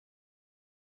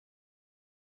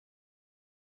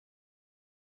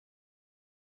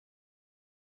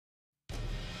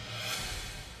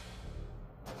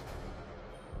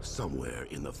Somewhere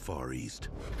in the Far East,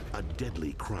 a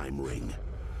deadly crime ring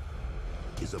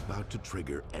is about to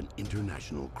trigger an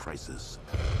international crisis.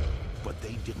 But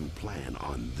they didn't plan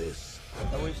on this.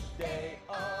 I wish they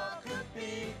all could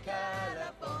be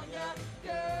California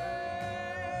girls.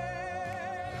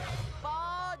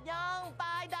 Bald, young,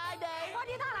 five-die day.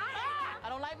 I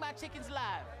don't like my chickens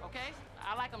live, okay?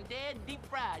 I like them dead, deep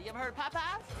fried. You ever heard of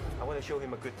Popeyes? I want to show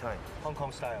him a good time, Hong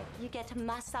Kong style. You get a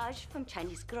massage from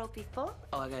Chinese girl before?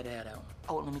 Oh, I gotta have that one.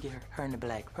 Oh, let me get her. Her in the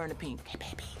black, her in the pink. Hey,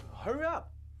 baby. Hurry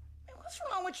up. Man, what's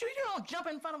wrong with you? You don't jump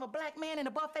in front of a black man in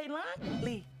a buffet line.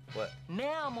 Lee. What?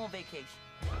 Now I'm on vacation.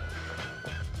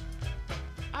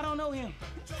 I don't know him.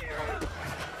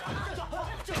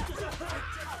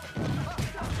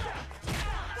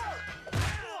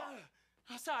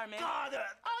 I'm sorry, man. God.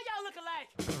 Oh, y'all look alike.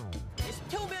 There's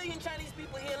 2 billion Chinese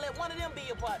people here. Let one of them be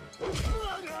your partner.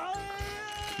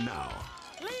 Now,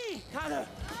 Lee! Connor!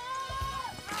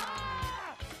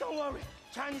 Don't worry.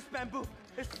 Chinese bamboo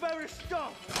is very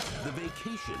strong. the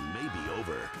vacation may be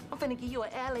over, I'm finna give you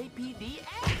an LAPD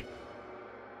act.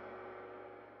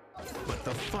 but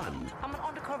the fun I'm an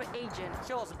undercover agent.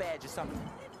 Show us a badge or something.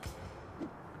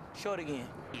 Show it again.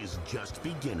 is just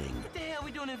beginning. What the hell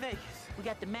we doing in Vegas? We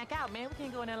got the Mac out, man. We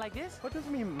can't go in there like this. What does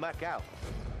it mean, Mac out?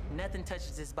 Nothing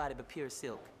touches this body but pure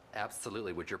silk.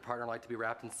 Absolutely. Would your partner like to be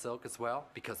wrapped in silk as well?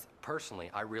 Because personally,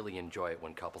 I really enjoy it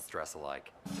when couples dress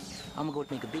alike. I'm gonna go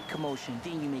make a big commotion,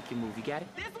 then you make your move. You got it?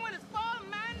 This one is for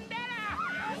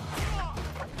Mandela!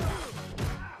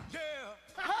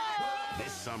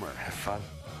 This summer, Have fun.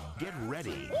 get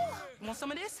ready You want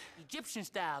some of this? Egyptian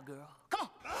style, girl. Come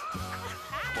on.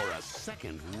 for a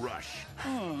second rush.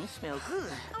 You smell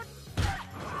good.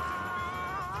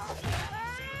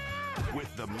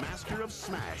 With the master of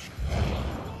smash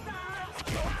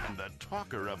and the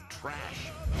talker of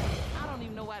trash. I don't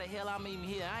even know why the hell I'm even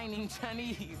here. I ain't even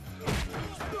Chinese.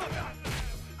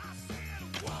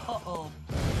 Uh-oh.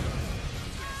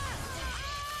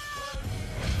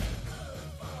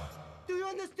 Do you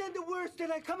understand the words that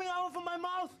are coming out of my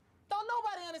mouth? Don't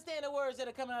nobody understand the words that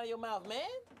are coming out of your mouth, man.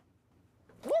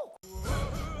 Woo!